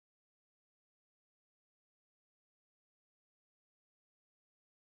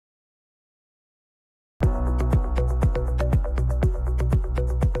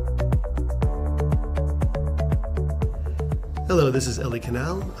Hello, this is Elli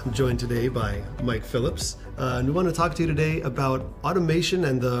Kanal. I'm joined today by Mike Phillips, and we want to talk to you today about automation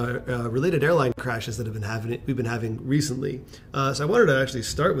and the related airline crashes that we've been having recently. So I wanted to actually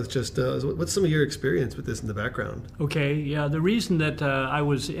start with just what's some of your experience with this in the background? Okay, yeah, the reason that I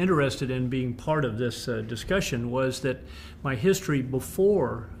was interested in being part of this discussion was that my history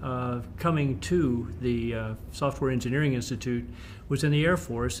before coming to the Software Engineering Institute was in the Air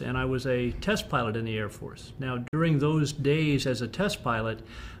Force, and I was a test pilot in the Air Force. Now, during those days as a test pilot,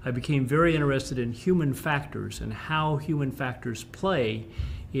 I became very interested in human factors and how human factors play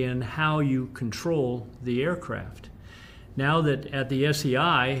in how you control the aircraft. Now that at the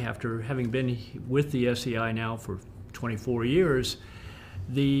SEI, after having been with the SEI now for 24 years,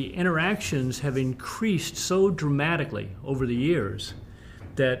 the interactions have increased so dramatically over the years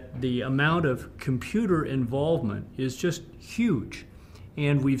that the amount of computer involvement is just huge.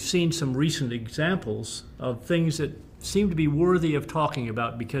 And we've seen some recent examples of things that seem to be worthy of talking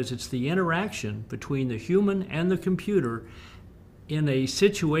about because it's the interaction between the human and the computer in a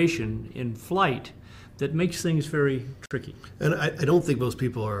situation in flight that makes things very tricky. And I don't think most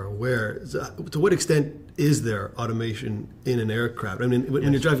people are aware. To what extent is there automation in an aircraft? I mean,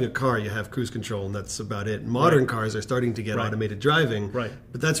 when you're driving a car, you have cruise control, and that's about it. Modern cars are starting to get automated driving, but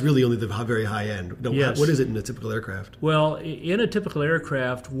that's really only the very high end. What is it in a typical aircraft? Well, in a typical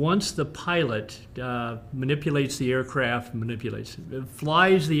aircraft, once the pilot manipulates the aircraft,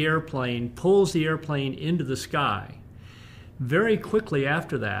 flies the airplane, pulls the airplane into the sky, very quickly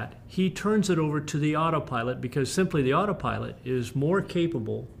after that, he turns it over to the autopilot because simply the autopilot is more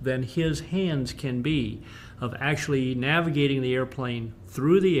capable than his hands can be of actually navigating the airplane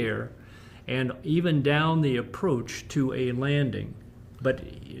through the air and even down the approach to a landing. But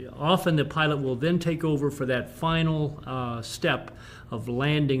often the pilot will then take over for that final step of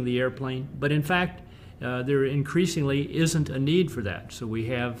landing the airplane. But in fact, there increasingly isn't a need for that. So we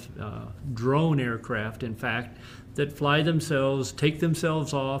have drone aircraft, in fact, that fly themselves, take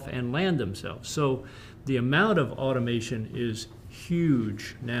themselves off, and land themselves. So the amount of automation is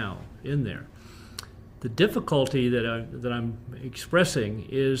huge now in there. The difficulty that I'm expressing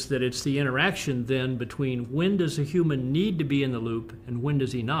is that it's the interaction then between when does a human need to be in the loop and when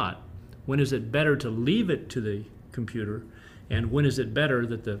does he not? When is it better to leave it to the computer, and when is it better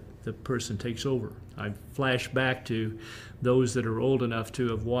that the person takes over? I flash back to those that are old enough to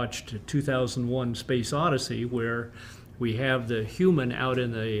have watched 2001 Space Odyssey, where we have the human out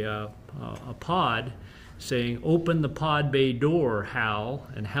in a pod saying, "Open the pod bay door, Hal,"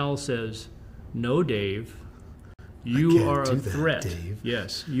 and Hal says, "No, Dave, you are a threat." Dave.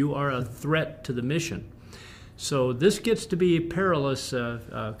 Yes, you are a threat to the mission. So this gets to be perilous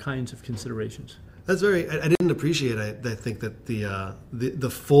kinds of considerations. That's very. I didn't appreciate. I think that the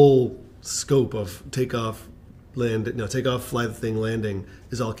full scope of takeoff, takeoff, fly the thing, landing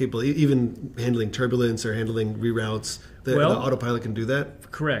is all capable. Even handling turbulence or handling reroutes, the autopilot can do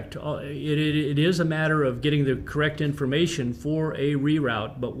that. Correct. It is a matter of getting the correct information for a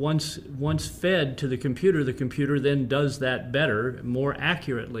reroute. But once fed to the computer then does that better, more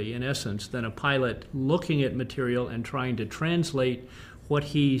accurately, in essence, than a pilot looking at material and trying to translate what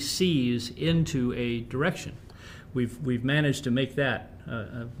he sees into a direction. We've managed to make that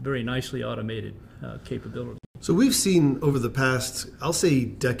a very nicely automated capability. So we've seen over the past, I'll say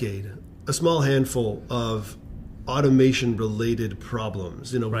decade, a small handful of automation-related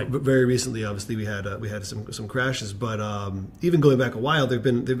problems. Very recently, obviously, we had some crashes, but even going back a while, there've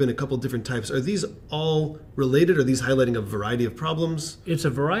been a couple different types. Are these all related? Are these highlighting a variety of problems? It's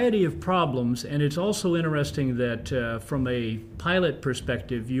a variety of problems, and it's also interesting that from a pilot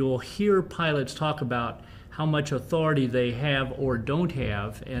perspective, you'll hear pilots talk about how much authority they have or don't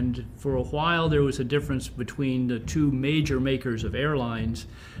have. And for a while, there was a difference between the two major makers of airlines,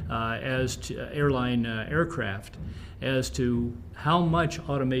 aircraft, as to how much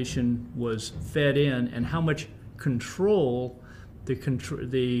automation was fed in and how much control the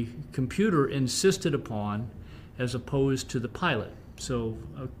computer insisted upon as opposed to the pilot. So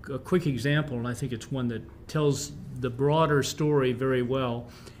a quick example, and I think it's one that tells the broader story very well.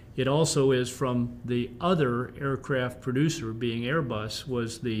 It also is from the other aircraft producer, being Airbus,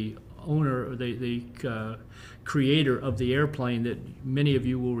 was the owner, the creator of the airplane that many of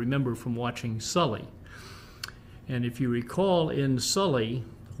you will remember from watching Sully. And if you recall in Sully,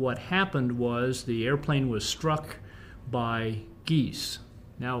 what happened was the airplane was struck by geese.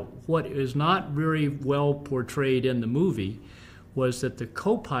 Now, what is not very well portrayed in the movie was that the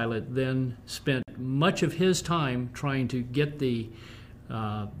co-pilot then spent much of his time trying to get the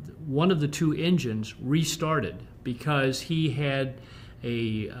one of the two engines restarted because he had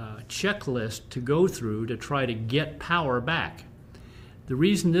checklist to go through to try to get power back. The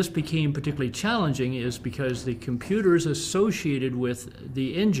reason this became particularly challenging is because the computers associated with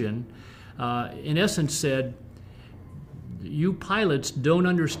the engine, in essence, said, you pilots don't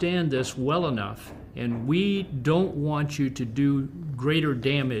understand this well enough, and we don't want you to do greater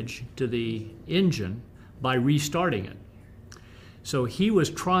damage to the engine by restarting it. So he was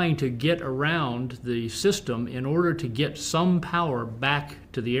trying to get around the system in order to get some power back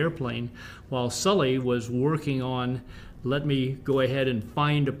to the airplane, while Sully was working on, let me go ahead and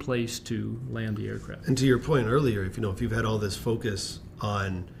find a place to land the aircraft. And to your point earlier, if you've had all this focus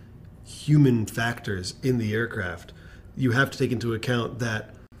on human factors in the aircraft, you have to take into account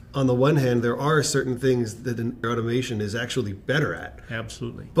that on the one hand, there are certain things that an automation is actually better at.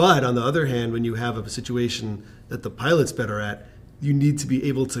 Absolutely. But on the other hand, when you have a situation that the pilot's better at, you need to be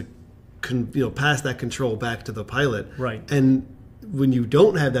able to pass that control back to the pilot. Right. And when you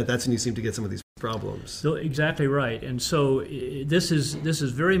don't have that, that's when you seem to get some of these problems. So, exactly right. And so this is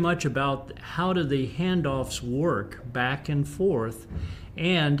very much about how do the handoffs work back and forth,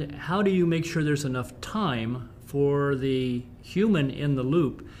 and how do you make sure there's enough time for the human in the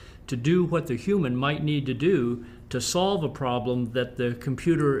loop to do what the human might need to do to solve a problem that the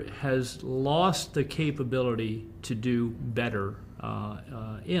computer has lost the capability to do better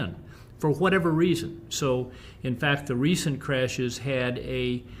in, for whatever reason. So, in fact, the recent crashes had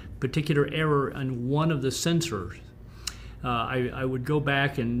a particular error on one of the sensors. I would go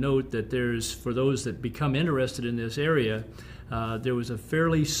back and note that there's, for those that become interested in this area, there was a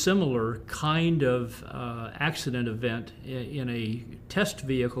fairly similar kind of accident event in a test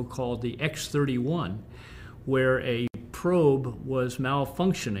vehicle called the X-31, where a probe was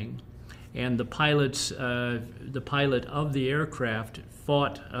malfunctioning, and the pilot of the aircraft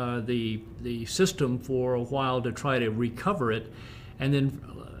fought the system for a while to try to recover it, and then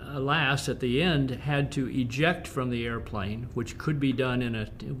alas, at the end, had to eject from the airplane, which could be done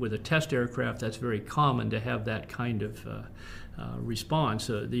with a test aircraft. That's very common to have that kind of response,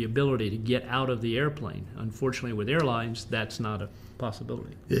 the ability to get out of the airplane. Unfortunately, with airlines, that's not a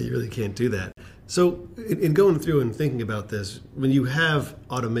possibility. Yeah, you really can't do that. So in going through and thinking about this, when you have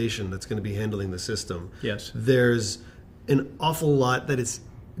automation that's going to be handling the system, yes, there's an awful lot that it's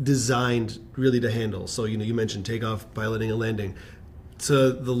designed really to handle. So, you mentioned takeoff, piloting, and landing.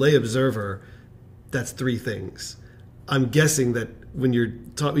 To the lay observer, that's three things. I'm guessing that when you're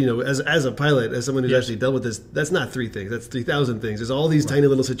talking, as a pilot, as someone who's yes, actually dealt with this, that's not three things. That's 3,000 things. There's all these tiny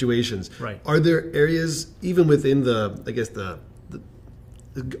little situations. Right. Are there areas, even within the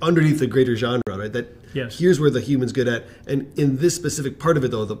underneath the greater genre, right? That yes, here's where the human's good at, and in this specific part of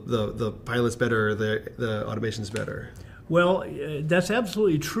it, though, the pilot's better, or the automation's better. Well, that's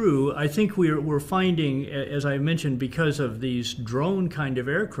absolutely true. I think we're finding, as I mentioned, because of these drone kind of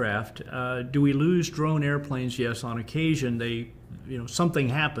aircraft, do we lose drone airplanes? Yes, on occasion something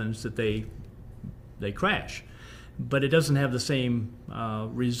happens that they crash, but it doesn't have the same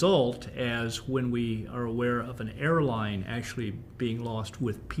result as when we are aware of an airline actually being lost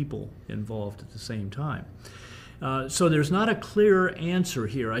with people involved at the same time. So there's not a clear answer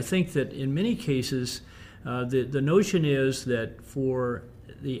here. I think that in many cases, the notion is that for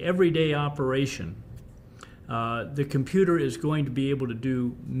the everyday operation, the computer is going to be able to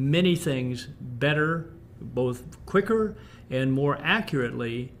do many things better, both quicker and more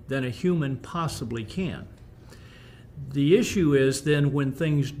accurately than a human possibly can. The issue is then when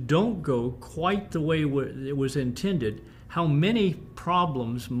things don't go quite the way it was intended, how many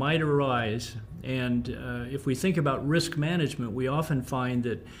problems might arise. And if we think about risk management, we often find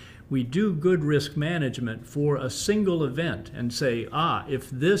that we do good risk management for a single event and say,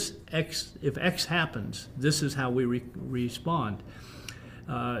 if X happens, this is how we respond.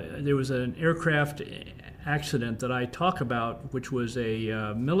 There was an aircraft accident that I talk about, which was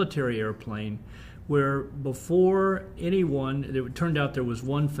a military airplane, where before anyone, it turned out there was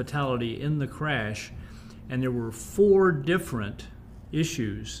one fatality in the crash, and there were 4 different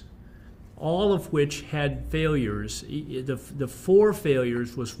issues, all of which had failures. The 4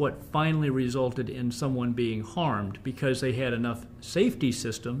 failures was what finally resulted in someone being harmed, because they had enough safety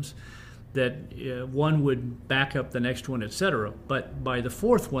systems that one would back up the next one, etc. But by the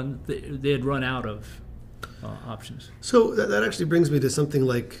 4th one, they had run out of options. So that actually brings me to something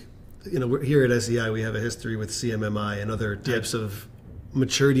like, we're here at SEI, we have a history with CMMI and other types of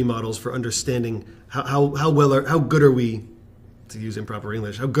maturity models for understanding how good are we, to use improper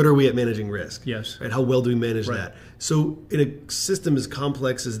English, how good are we at managing risk? Yes. Right? How well do we manage that? So in a system as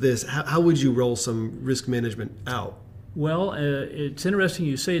complex as this, how would you roll some risk management out? Well, it's interesting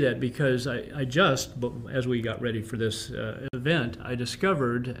you say that because I just, as we got ready for this event, I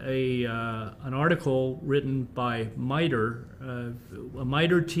discovered an article written by MITRE, a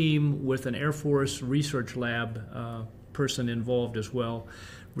MITRE team with an Air Force Research Lab person involved as well,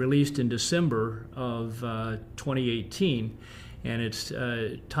 released in December of 2018, and it's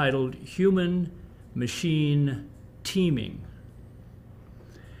titled Human-Machine Teaming.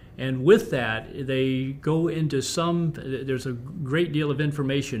 And with that, they go into there's a great deal of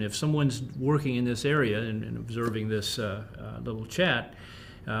information. If someone's working in this area and observing this little chat,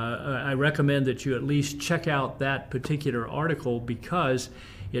 I recommend that you at least check out that particular article because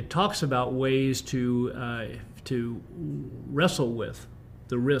it talks about ways to wrestle with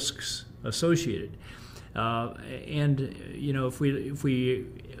the risks associated. And you know, if we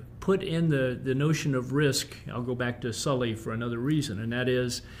put in the notion of risk, I'll go back to Sully for another reason, and that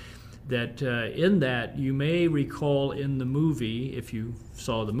is that in that you may recall in the movie, if you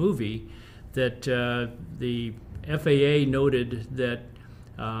saw the movie, that the FAA noted that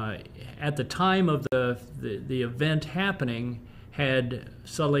at the time of the event happening, had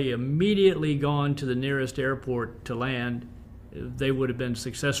Sully immediately gone to the nearest airport to land, they would have been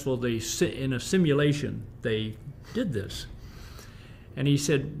successful. In a simulation, they did this. And he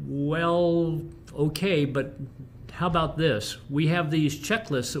said, well, okay, but how about this? We have these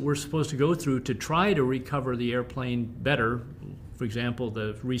checklists that we're supposed to go through to try to recover the airplane better, for example,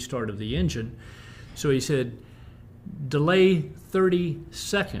 the restart of the engine. So he said, delay 30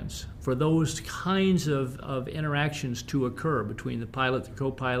 seconds for those kinds of interactions to occur between the pilot, the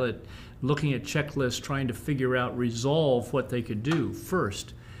co-pilot, looking at checklists, trying to figure out, resolve what they could do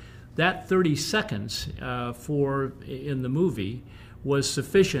first. That 30 seconds in the movie was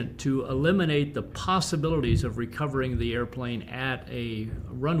sufficient to eliminate the possibilities of recovering the airplane at a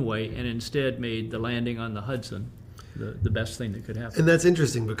runway and instead made the landing on the Hudson the best thing that could happen. And that's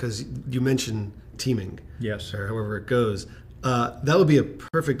interesting because you mentioned teaming. Yes. Or however it goes. That would be a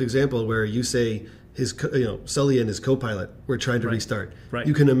perfect example where you say Sully and his co-pilot were trying to restart. Right.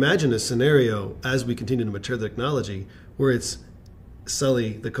 You can imagine a scenario as we continue to mature the technology where it's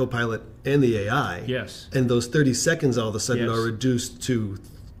Sully, the co-pilot, and the AI. Yes. And those 30 seconds all of a sudden are reduced to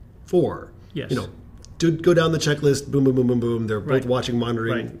 4. Yes. Go down the checklist, boom, boom, boom, boom, boom. They're both watching,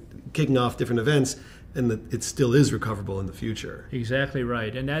 monitoring, kicking off different events, and it still is recoverable in the future. Exactly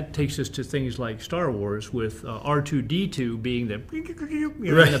right. And that takes us to things like Star Wars with R2-D2 being in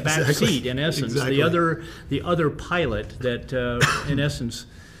the back seat, in essence. Exactly. The other pilot that, in essence,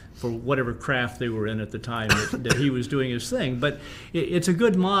 for whatever craft they were in at the time, that he was doing his thing. But it's a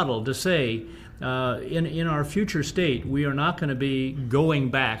good model to say, in our future state, we are not going to be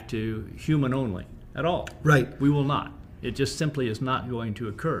going back to human only at all. Right. We will not. It just simply is not going to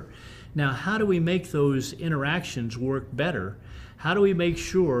occur. Now, how do we make those interactions work better? How do we make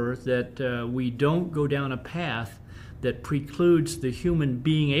sure that we don't go down a path that precludes the human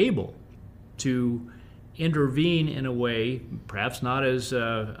being able to intervene in a way, perhaps not as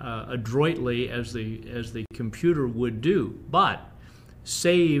adroitly as the computer would do, but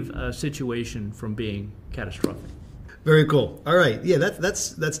save a situation from being catastrophic? Very cool. All right. Yeah,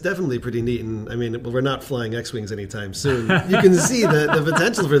 that's definitely pretty neat. And I mean, we're not flying X-Wings anytime soon. You can see that the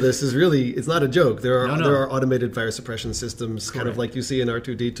potential for this is really, it's not a joke. There are automated fire suppression systems, kind of like you see in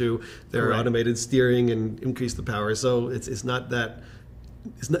R2-D2. There are automated steering and increase the power. So it's not that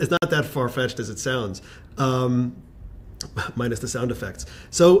far-fetched as it sounds, minus the sound effects.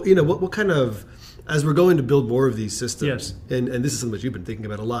 So, what kind of, as we're going to build more of these systems, and this is something that you've been thinking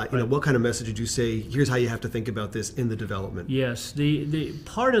about a lot, what kind of message would you say, here's how you have to think about this in the development? Yes, the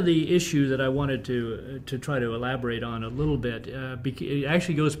part of the issue that I wanted to try to elaborate on a little bit, it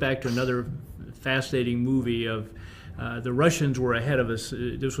actually goes back to another fascinating movie of the Russians were ahead of us.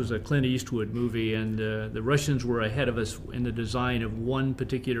 This was a Clint Eastwood movie, and the Russians were ahead of us in the design of one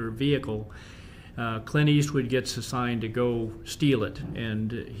particular vehicle. Clint Eastwood gets assigned to go steal it,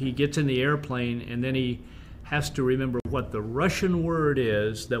 and he gets in the airplane, and then he has to remember what the Russian word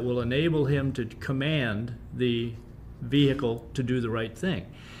is that will enable him to command the vehicle to do the right thing.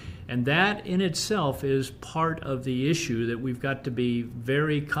 And that in itself is part of the issue that we've got to be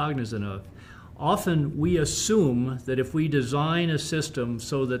very cognizant of. Often we assume that if we design a system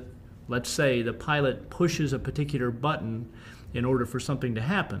so that, let's say, the pilot pushes a particular button in order for something to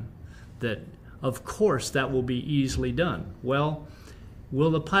happen, that of course that will be easily done. Well,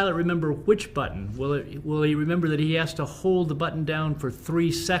 will the pilot remember which button? Will he remember that he has to hold the button down for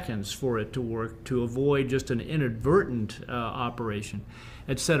 3 seconds for it to work to avoid just an inadvertent operation,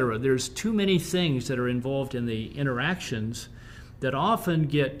 etc.? There's too many things that are involved in the interactions that often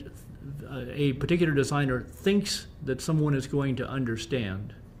get a particular designer thinks that someone is going to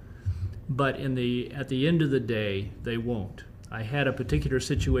understand, but at the end of the day, they won't. I had a particular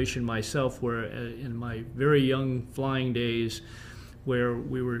situation myself where in my very young flying days, where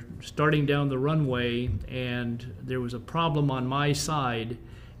we were starting down the runway and there was a problem on my side,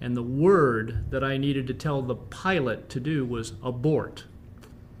 and the word that I needed to tell the pilot to do was abort.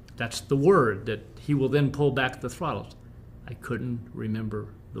 That's the word that he will then pull back the throttles. I couldn't remember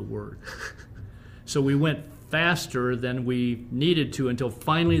the word. So we went faster than we needed to until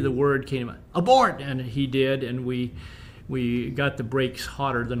finally the word came, abort, and he did, and we got the brakes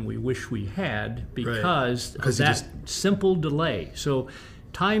hotter than we wish we had because of that simple delay. So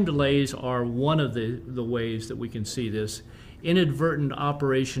time delays are one of the ways that we can see this. Inadvertent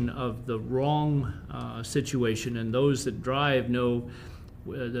operation of the wrong situation, and those that drive know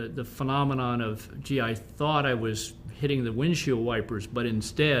the phenomenon of, gee, I thought I was hitting the windshield wipers, but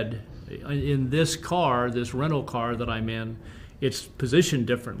instead, in this car, this rental car that I'm in, it's positioned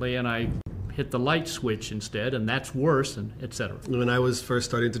differently, and I hit the light switch instead, and that's worse, and etc. When I was first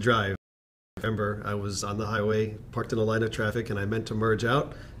starting to drive, I remember I was on the highway, parked in a line of traffic, and I meant to merge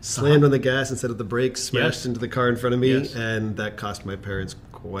out, slammed on the gas instead of the brakes, smashed into the car in front of me, and that cost my parents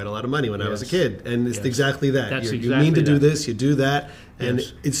quite a lot of money when I was a kid. And it's exactly that. You mean to do this, you do that, and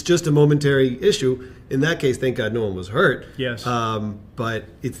it's just a momentary issue. In that case, thank God no one was hurt. Yes. But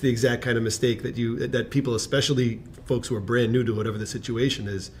it's the exact kind of mistake that people, especially folks who are brand new to whatever the situation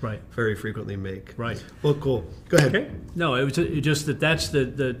is, very frequently make. Right. Well, cool. Go ahead. Okay. No, it was just that's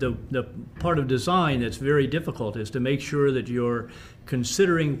the part of design that's very difficult, is to make sure that you're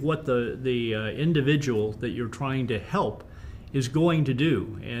considering what the individual that you're trying to help is going to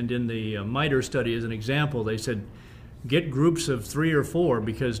do. And in the MITRE study, as an example, they said, get groups of 3 or 4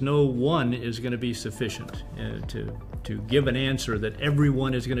 because no one is going to be sufficient to give an answer that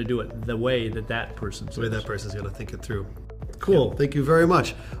everyone is going to do it the way that person says. The way that person's going to think it through. Cool. Yep. Thank you very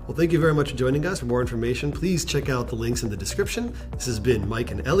much. Well, thank you very much for joining us. For more information, please check out the links in the description. This has been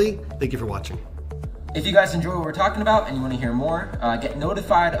Mike and Ellie. Thank you for watching. If you guys enjoy what we're talking about and you want to hear more, get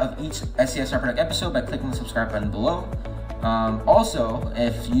notified of each SCS Cybertech episode by clicking the subscribe button below. Also,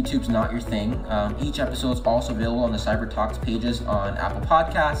 if YouTube's not your thing, each episode is also available on the Cyber Talks pages on Apple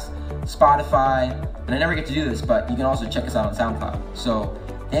Podcasts, Spotify, and I never get to do this, but you can also check us out on SoundCloud. So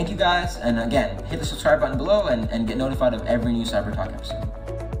thank you guys, and again, hit the subscribe button below and get notified of every new Cyber Talk episode.